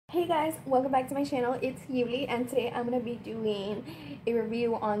Hey guys, welcome back to my channel. It's Yuli, and today I'm going to be doing a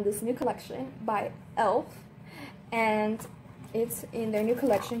review on this new collection by E.l.f. And it's in their new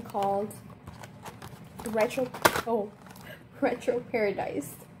collection called Retro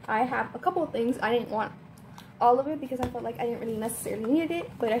Paradise. I have a couple of things. I didn't want all of it because I felt like I didn't really necessarily need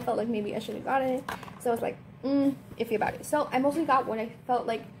it, but I felt like maybe I should have gotten it. So I was like, iffy about it. So I mostly got what I felt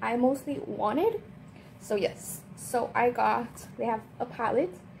like I mostly wanted. So yes, so they have a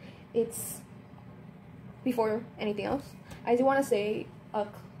palette. It's before anything else. I do want to say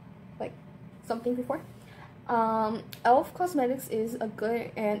like something before. E.l.f. Cosmetics is a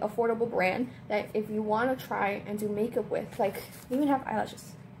good and affordable brand that if you want to try and do makeup with, like they even have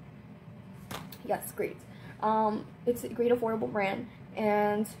eyelashes. Yes, great. It's a great affordable brand,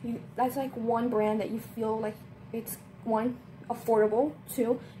 and that's like one brand that you feel like it's one affordable.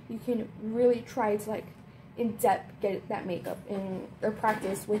 Two, you can really try to like in depth get that makeup in or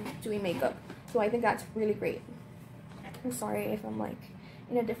practice with doing makeup. So I think that's really great. I'm sorry if I'm like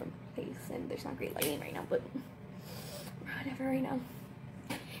in a different place and there's not great lighting right now, but whatever right now.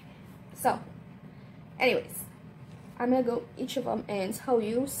 So anyways, I'm gonna go each of them and tell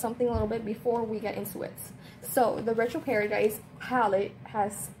you something a little bit before we get into it. So the Retro Paradise palette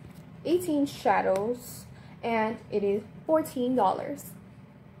has 18 shadows and it is $14.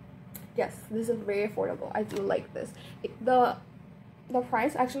 Yes, this is very affordable. I do like this. The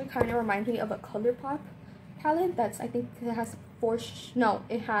price actually kind of reminds me of a ColourPop palette. I think it has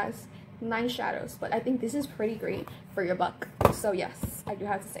it has 9 shadows, but I think this is pretty great for your buck. So yes, I do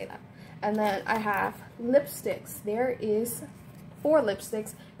have to say that. And then I have lipsticks. There is 4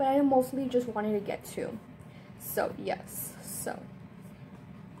 lipsticks, but I mostly just wanted to get 2. So yes, so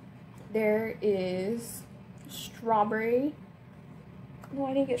there is strawberry. No,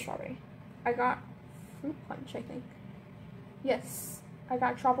 I didn't get strawberry. I got fruit punch, I think. Yes, I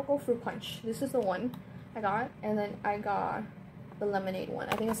got tropical fruit punch. This is the one I got. And then I got the lemonade one.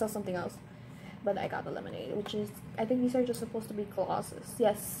 I think I saw something else, but I got the lemonade, which is, I think these are just supposed to be glosses.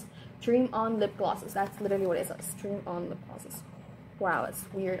 Yes, Dream On Lip Glosses. That's literally what it says. Dream On Lip Glosses. Wow, it's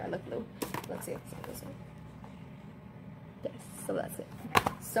weird. I look blue. Let's see if it's this one. Yes, so that's it.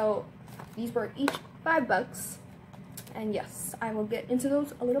 So these were each $5. And yes, I will get into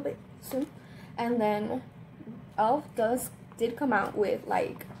those a little bit soon. And then E.l.f. did come out with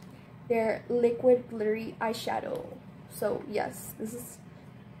like their liquid glittery eyeshadow. So yes, this is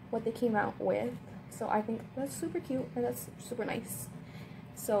what they came out with. So I think that's super cute and that's super nice.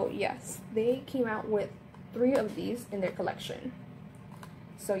 So yes, they came out with 3 of these in their collection.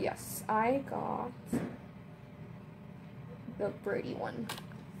 So yes, I got the birdie one.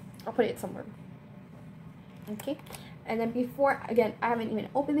 I'll put it somewhere. Okay. And then before, again, I haven't even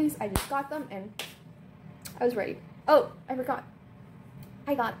opened these. I just got them and I was ready. Oh, I forgot.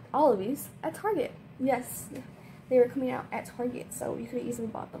 I got all of these at Target. Yes, they were coming out at Target, so you could have easily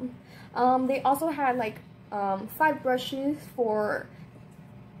bought them. They also had like 5 brushes for,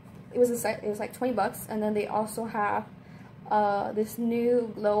 it was like $20, and then they also have this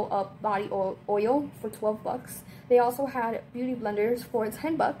new glow up body oil for $12. They also had beauty blenders for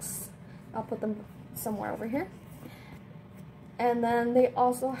 $10. I'll put them somewhere over here. And then they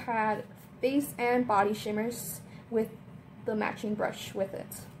also had face and body shimmers with the matching brush with it.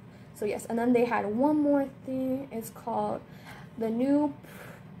 So yes, and then they had one more thing. It's called the new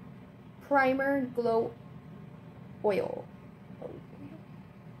primer glow oil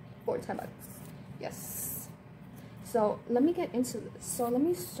for $10. Yes. So let me get into this. So let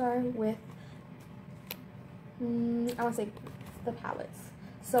me start with I want to say the palettes.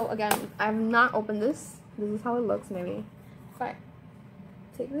 So again, I've not opened this. This is how it looks. Maybe if I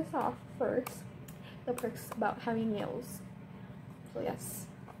take this off first, the perks about having nails. So yes.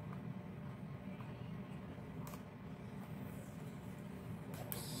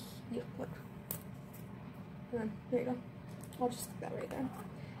 Yeah, look. And then, there you go. I'll just stick that right there.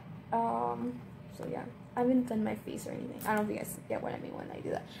 So yeah, I haven't done my face or anything. I don't think I get what I mean when I do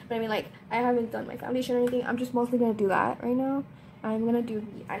that. But I mean, like, I haven't done my foundation or anything. I'm just mostly gonna do that right now. I'm gonna do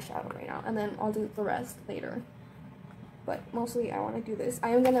the eyeshadow right now, and then I'll do the rest later. But mostly I want to do this. I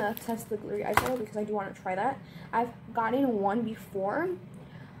am gonna test the glittery eyeshadow because I do want to try that. I've gotten one before,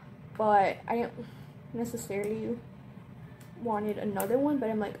 but I didn't necessarily wanted another one. But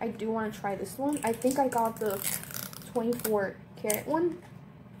I'm like, I do want to try this one. I think I got the 24 karat one.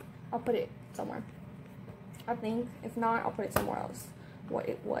 I'll put it somewhere. I think if not, I'll put it somewhere else. What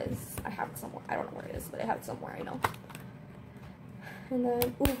it was, I have it somewhere. I don't know where it is, but I have it somewhere. I know. And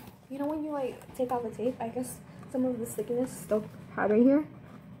then, ooh, you know when you like take out the tape, I guess some of the stickiness still had right here,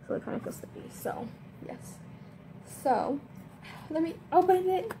 so it kind of feels sticky. So yes, so let me open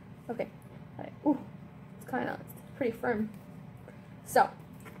it. Okay. Alright. Ooh, it's pretty firm. So,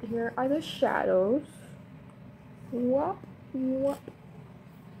 here are the shadows. Whoop, whoop.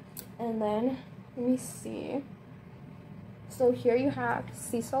 And then, let me see. So here you have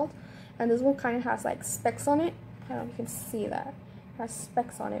sea salt, and this one kind of has like specks on it. I don't know if you can see that. It has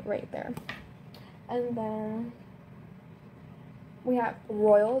specks on it right there. And then we have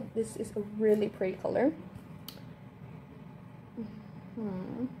royal. This is a really pretty color.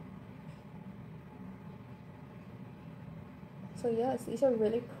 So yes, these are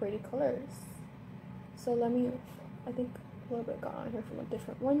really pretty colors. So let me, I think a little bit got on here from a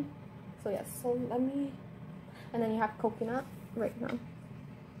different one. So yes, so let me, and then you have coconut right now.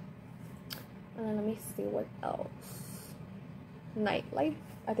 And then let me see what else. Nightlife.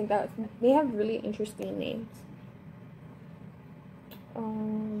 I think that they have really interesting names.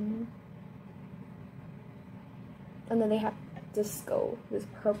 And then they have disco, this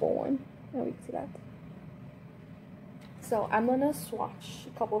purple one. Oh, we can see that. So I'm gonna swatch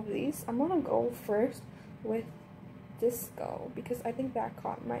a couple of these. I'm gonna go first with disco because I think that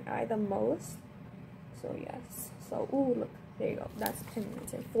caught my eye the most. So yes. So ooh, look, there you go. That's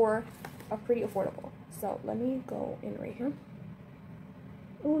 $10 for a pretty affordable. So let me go in right here.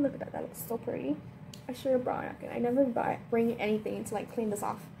 Ooh, look at that. That looks so pretty. I should have brought a napkin. I never bring anything to like clean this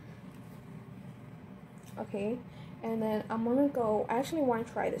off. Okay, and then I'm gonna go. I actually want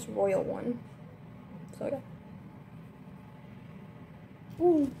to try this royal one. So yeah.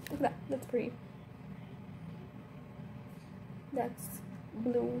 Ooh, look at that. That's pretty. That's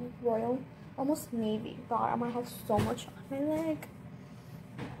blue royal, almost navy. God, I'm gonna have so much on my leg.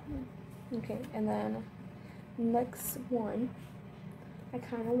 Okay, and then next one, I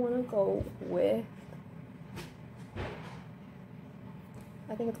kind of want to go with,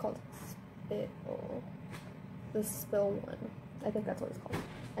 I think it's called Spill. The Spill one. I think that's what it's called.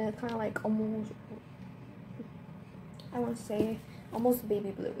 And it's kind of like almost, I want to say, almost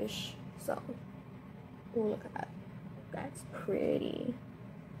baby bluish. So, ooh, look at that. That's pretty.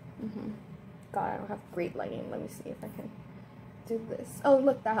 God, I don't have great lighting. Let me see if I can do this. Oh,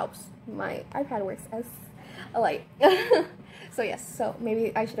 look, that helps. My iPad works as a light. So yes, so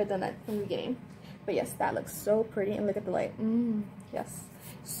maybe I should have done that from the beginning. But yes, that looks so pretty. And look at the light. Yes.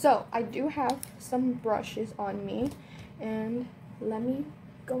 So I do have some brushes on me, and let me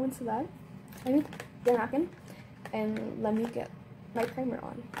go into that. Let me get a napkin, and let me get my primer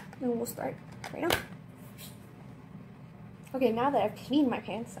on, and we'll start right now. Okay, now that I've cleaned my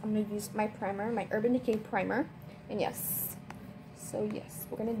pants, I'm gonna use my primer, my Urban Decay primer, and yes, so yes,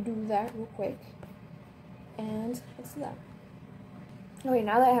 we're gonna do that real quick, and let's do that. Okay,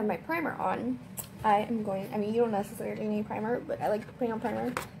 now that I have my primer on, I am going, I mean, you don't necessarily need primer, but I like putting on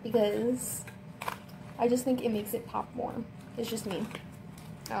primer because I just think it makes it pop more. It's just me.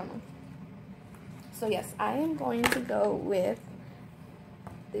 I don't know. So yes, I am going to go with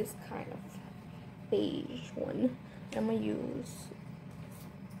this kind of beige one. I'm gonna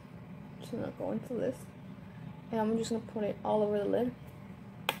go into this, and I'm just gonna put it all over the lid.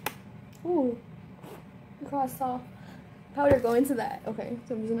 Ooh, look how I saw powder go into that. Okay,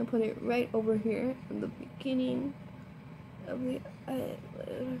 so I'm just gonna put it right over here in the beginning of the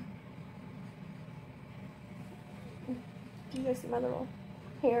eyelid. Do you guys see my little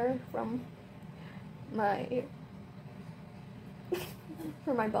hair from my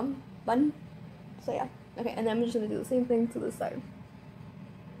bun? So yeah. Okay, and then I'm just gonna do the same thing to this side.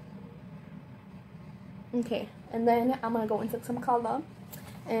 Okay, and then I'm gonna go into some color,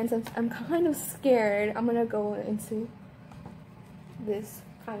 and since I'm kind of scared, I'm gonna go into this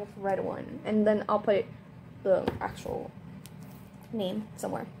kind of red one, and then I'll put the actual name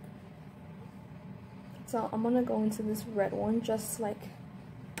somewhere. So I'm gonna go into this red one, just like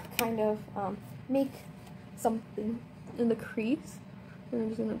kind of make something in the crease. And I'm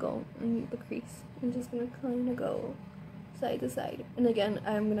just gonna go underneath the crease. I'm just gonna kind of go side to side. And again,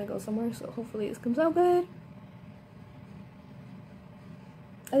 I'm gonna go somewhere, so hopefully this comes out good.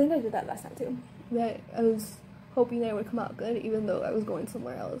 I think I did that last time too. That I was hoping that it would come out good, even though I was going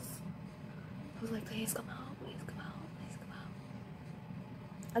somewhere else. I was like, please come out, please come out, please come out.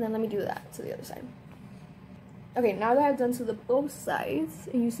 And then let me do that to the other side. Okay, now that I've done to the both sides,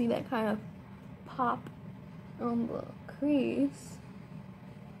 and you see that kind of pop on the crease.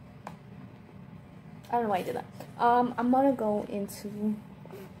 I don't know why I did that. I'm gonna go into,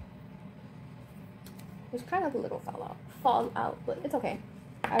 there's kind of a little fall out, but it's okay.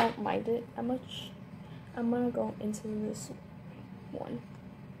 I don't mind it that much. I'm gonna go into this one.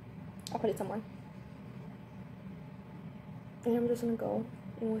 I'll put it somewhere. And I'm just gonna go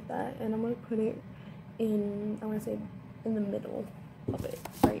in with that, and I'm gonna put it in, I wanna say in the middle of it,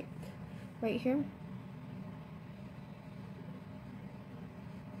 right here.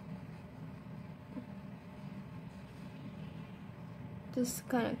 Just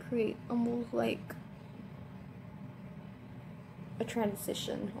kind of create almost like a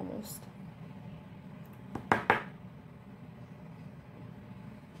transition almost.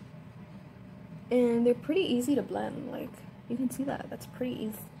 And they're pretty easy to blend, like you can see that's pretty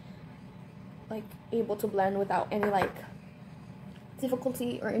easy, like able to blend without any like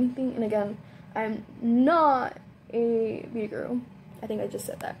difficulty or anything. And again, I'm not a beauty guru. I think I just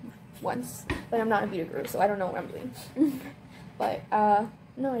said that once, but I'm not a beauty guru, so I don't know what I'm doing. But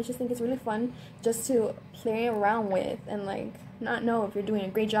no, I just think it's really fun just to play around with and like not know if you're doing a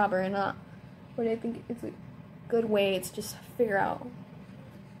great job or not. But I think it's a good way to just figure out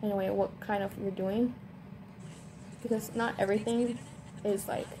anyway what kind of you're doing, because not everything is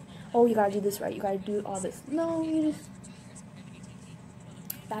like, oh, you gotta do this right, you gotta do all this. No, you just,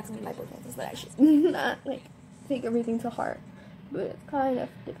 that's my boyfriend is that I should not like take everything to heart, but it's kind of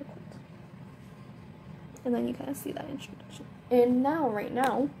difficult. And then you kind of see that introduction. And now, right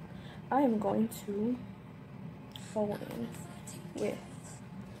now, I am going to go in with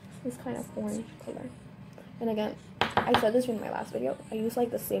this kind of orange color. And again, I said this in my last video, I use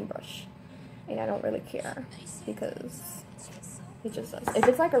like the same brush, and I don't really care because it just does. If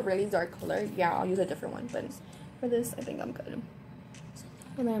it's like a really dark color, yeah, I'll use a different one, but for this, I think I'm good.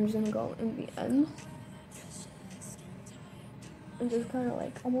 And then I'm just gonna go in the end and just kind of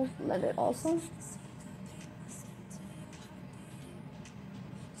like almost blend it also.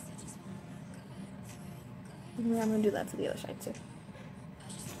 And I'm gonna do that to the other side too.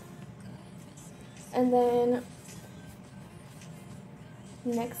 And then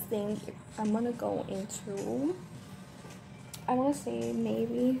next thing, I'm gonna go into, I want to say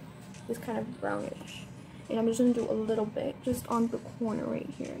maybe this kind of brownish, and I'm just gonna do a little bit just on the corner right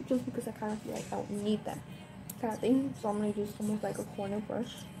here, just because I kind of feel like I don't need that kind of thing. So I'm gonna use almost like a corner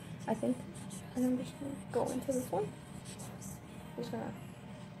brush, I think, and I'm just gonna go into this one. Just gonna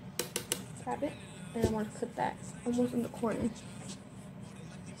grab it, and I want to put that almost in the corner.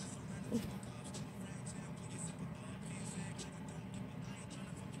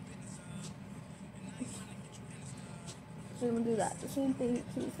 So I'm gonna do that. The same thing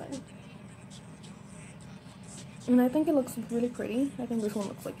to this side. And I think it looks really pretty. I think this one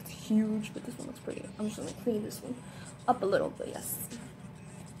looks like it's huge, but this one looks pretty. I'm just gonna clean this one up a little bit, yes.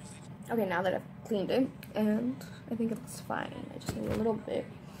 Okay, now that I've cleaned it, and I think it looks fine. I just need a little bit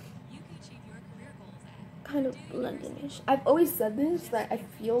kind of blending-ish. I've always said this, that I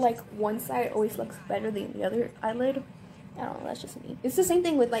feel like one side always looks better than the other eyelid. I don't know, that's just me. It's the same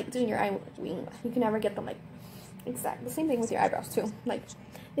thing with like doing your eye wing. You can never get them like exact. The same thing with your eyebrows too. Like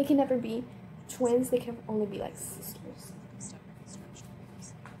they can never be twins, they can only be like sisters.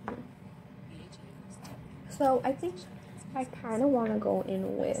 So I think I kind of want to go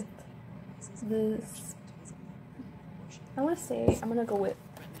in with this. I want to say I'm gonna go with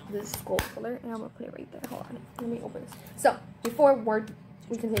this gold color, and I'm gonna put it right there. Hold on, let me open this. So before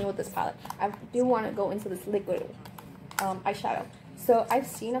we continue with this palette, I do want to go into this liquid eyeshadow. So I've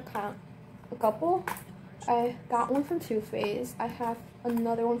seen a couple. I got one from Too Faced. I have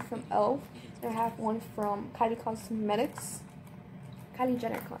another one from E.l.f. and I have one from Kylie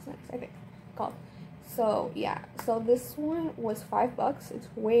Jenner Cosmetics, I think called. So yeah, so this one was $5. It's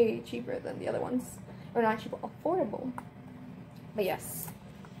way cheaper than the other ones, or not cheaper, affordable. But yes,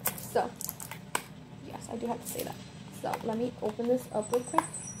 so yes, I do have to say that. So let me open this up real quick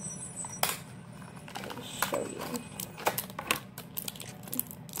and show you.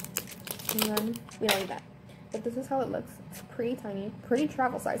 And then we don't need that. But this is how it looks. It's pretty tiny, pretty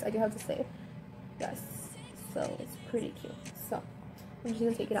travel size, I do have to say. Yes, so it's pretty cute. So I'm just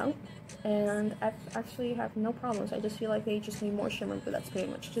gonna take it out, and I actually have no problems. I just feel like they just need more shimmer, but that's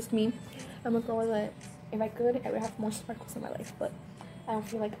pretty much just me. I'm gonna go with it. If I could, I would have more sparkles in my life, but I don't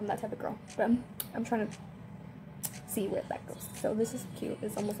feel like I'm that type of girl. But I'm trying to see where that goes. So this is cute.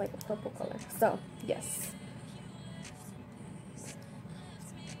 It's almost like a purple color. So yes,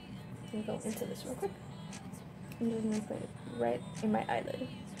 I'm gonna go into this real quick. I'm just gonna put it right in my eyelid.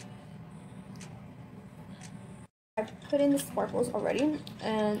 I've put in the sparkles already,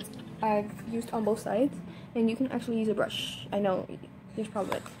 and I've used on both sides, and you can actually use a brush. I know there's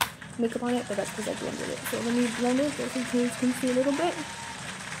probably like makeup on it, but that's because I blended it. So let me blend it so you can see a little bit,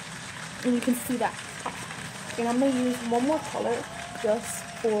 and you can see that. And I'm gonna use one more color just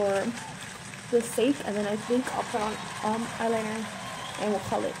for the sake, and then I think I'll put on eyeliner, and we'll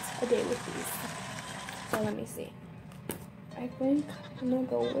call it a day with these. So let me see. I think I'm gonna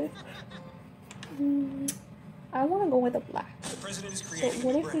go with I want to go with the black. So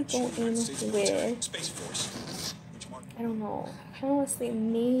what if we go in with, I don't know, I kind of want to say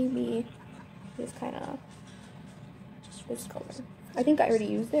maybe this color. I think I already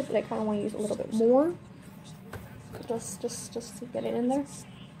used it, but I kind of want to use a little bit more. Just to get it in there.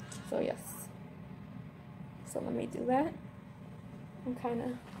 So yes. So let me do that. And kind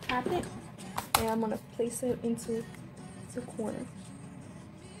of tap it. And I'm going to place it into the corner.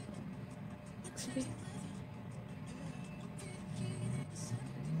 See?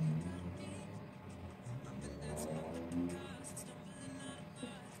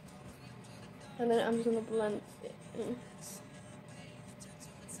 And then I'm just going to blend it in.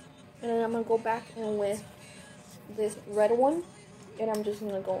 And then I'm going to go back in with this red one. And I'm just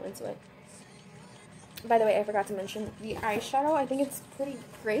going to go into it. By the way, I forgot to mention the eyeshadow. I think it's pretty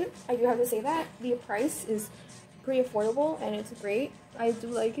great. I do have to say that. The price is pretty affordable and it's great. I do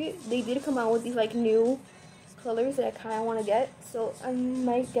like it. They did come out with these like new colors that I kind of want to get. So I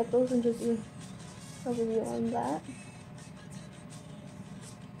might get those and just do a review on that.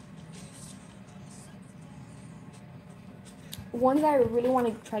 One that I really want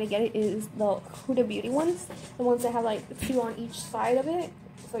to try to get it is the Huda Beauty ones. The ones that have like 2 on each side of it.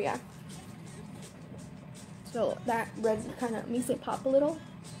 So yeah. So that red kind of makes it pop a little.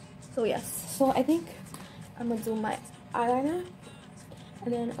 So yes. So I think I'm going to do my eyeliner.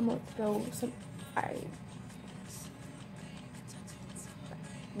 And then I'm going to throw some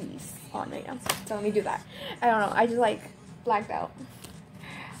these on right now. So let me do that. I don't know. I just like blacked out.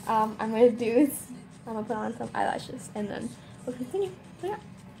 I'm going to do is I'm going to put on some eyelashes. And then we'll continue. So yeah.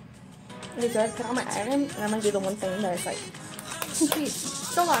 Okay, so I put on my eyeliner. And I'm going to do the one thing that is like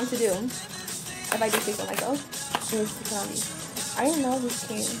so long to do. If I do say so myself, is to put on these. I didn't know these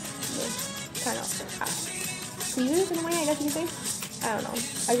came with kind of tweezers in a way, I guess you could say. I don't know.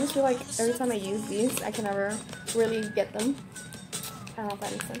 I just feel like every time I use these, I can never really get them. I don't know if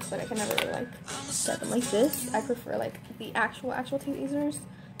that makes sense, but I can never really like get them like this. I prefer like the actual tweezers,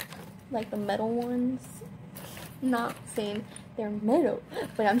 like the metal ones. Not saying they're metal,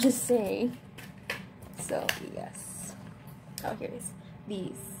 but I'm just saying. So yes. Oh, here it is.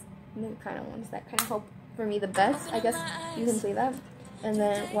 These. The kind of ones that kind of help for me the best, I guess you can say that. And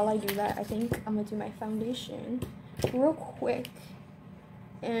then while I do that, I think I'm gonna do my foundation real quick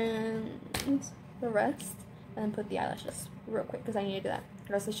and the rest, and then put the eyelashes real quick because I need to do that,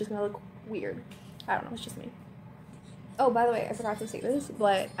 or else it's just gonna look weird. I don't know, it's just me. Oh, by the way, I forgot to say this,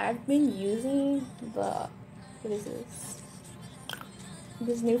 but I've been using what is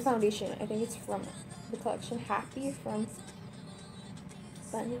this new foundation. I think it's from the collection Happy from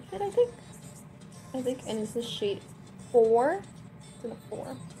Benefit, I think, and it's the shade 4. It's in a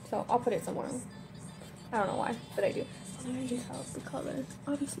 4, so I'll put it somewhere. I don't know why, but I do. I just have the color.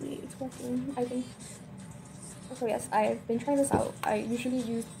 Obviously, it's working, I think. So yes, I've been trying this out. I usually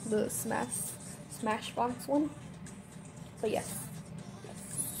use the Smashbox one, but yes.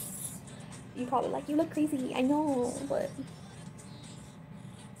 You probably like, you look crazy, I know, but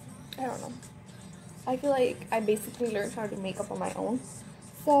I don't know. I feel like I basically learned how to do makeup on my own.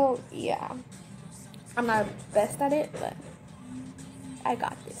 So, yeah. I'm not best at it, but I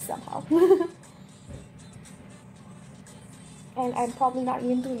got this somehow. And I'm probably not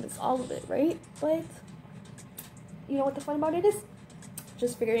even doing this all of it, right? But, you know what the fun about it is?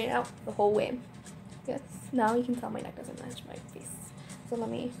 Just figuring it out the whole way. Yes. Now you can tell my neck doesn't match my face. So let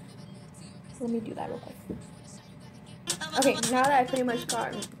me do that real quick. Okay, now that I pretty much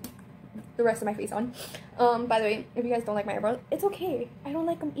got the rest of my face on. By the way, if you guys don't like my eyebrows, it's okay. I don't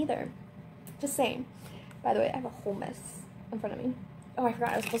like them either. Just saying. By the way, I have a whole mess in front of me. Oh, I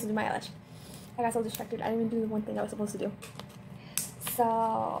forgot I was supposed to do my eyelash. I got so distracted. I didn't even do the one thing I was supposed to do. So,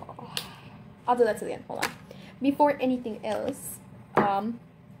 I'll do that to the end. Hold on. Before anything else,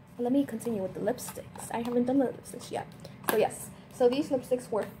 let me continue with the lipsticks. I haven't done the lipsticks yet. So, yes. So, these lipsticks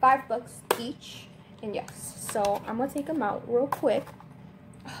were $5 each. And yes. So, I'm going to take them out real quick.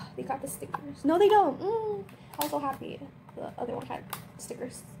 They got the stickers. No, they don't. I was so happy. The other one had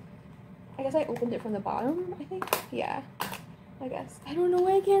stickers. I guess I opened it from the bottom, I think. Yeah. I guess. I don't know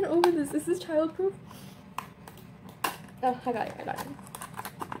why I can't open this. This is childproof. Oh, I got it.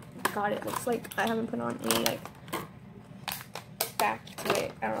 Got it. Looks like I haven't put on any, like, back to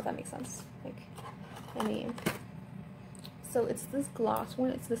it. I don't know if that makes sense. Like, I mean. So, it's this gloss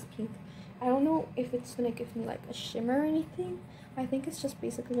one. It's this pink. I don't know if it's gonna give me, like, a shimmer or anything. I think it's just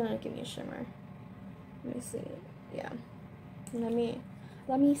basically gonna give me a shimmer. Let me see. Yeah. Let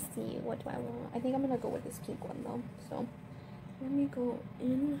me see. What do I want? I think I'm gonna go with this pink one though. So let me go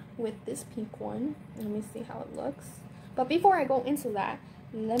in with this pink one. Let me see how it looks. But before I go into that,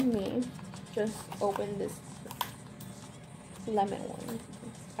 let me just open this lemon one.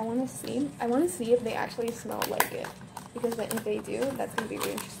 I want to see if they actually smell like it, because then if they do, that's gonna be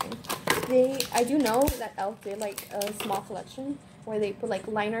really interesting. I do know that e.l.f. did like a small collection where they put like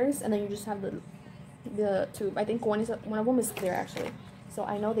liners and then you just have the tube. I think one of them is clear actually, so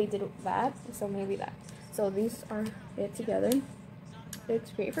I know they did that, so maybe that. So these are it together.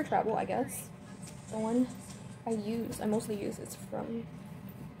 It's great for travel, I guess. The one I mostly use is from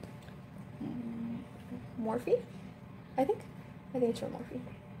Morphe, I think it's from Morphe.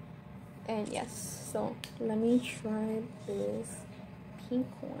 And yes, so let me try this pink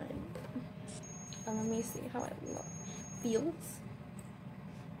one. Let me see how it feels.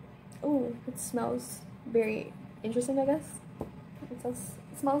 Oh, it smells very interesting, I guess.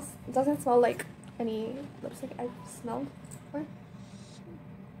 It doesn't smell like any lipstick I've smelled before.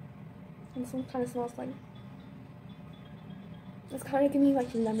 And this one kind of smells like, it's kind of giving me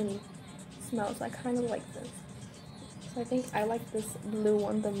like lemony smell, so I kind of like this. So I think I like this blue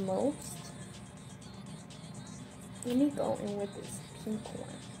one the most. Let me go in with this pink one.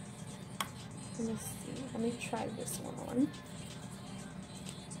 Let me see. Let me try this one on.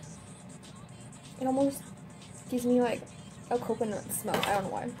 It almost gives me like a coconut smell. I don't know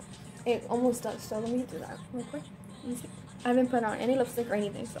why. It almost does. So let me do that real quick. Let me see. I haven't put on any lipstick or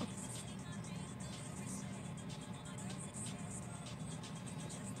anything, so.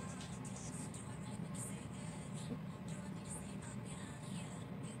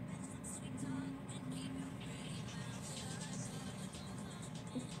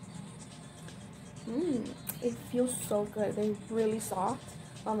 It feels so good. They're really soft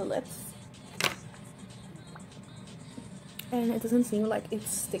on the lips. And it doesn't seem like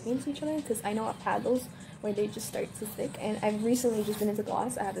it's sticking to each other, because I know I've had those where they just start to stick. And I've recently just been into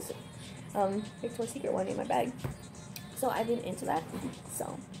gloss. I have this Victoria's Secret one in my bag. So I've been into that.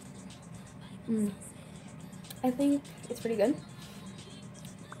 So I think it's pretty good.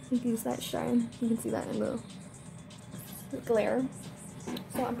 You can use that shine. You can see that in the glare.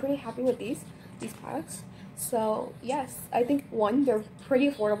 So I'm pretty happy with these products. So yes, I think one, they're pretty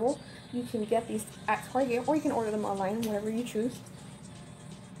affordable. You can get these at Target or you can order them online, whatever you choose.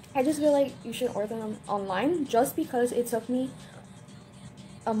 I just feel like you should order them online, just because it took me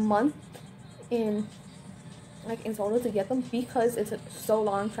a month in total to get them, because it took so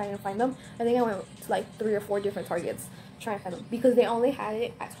long trying to find them. I think I went to like 3 or 4 different Targets trying to find them, because they only had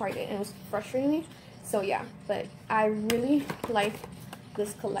it at Target, and it was frustrating me. So yeah, but I really like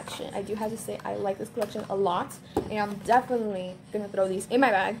this collection. I do have to say I like this collection a lot, and I'm definitely gonna throw these in my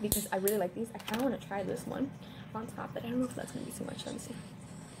bag because I really like these. I kind of want to try this one on top, but I don't know if that's gonna be too much. Let me see.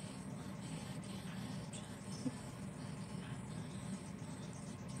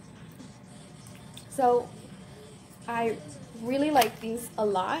 So I really like these a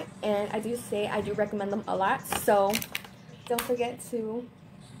lot, and I do say I do recommend them a lot. So don't forget to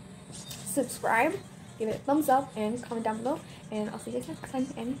subscribe, give it a thumbs up, and comment down below. And I'll see you guys next time,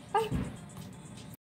 and bye!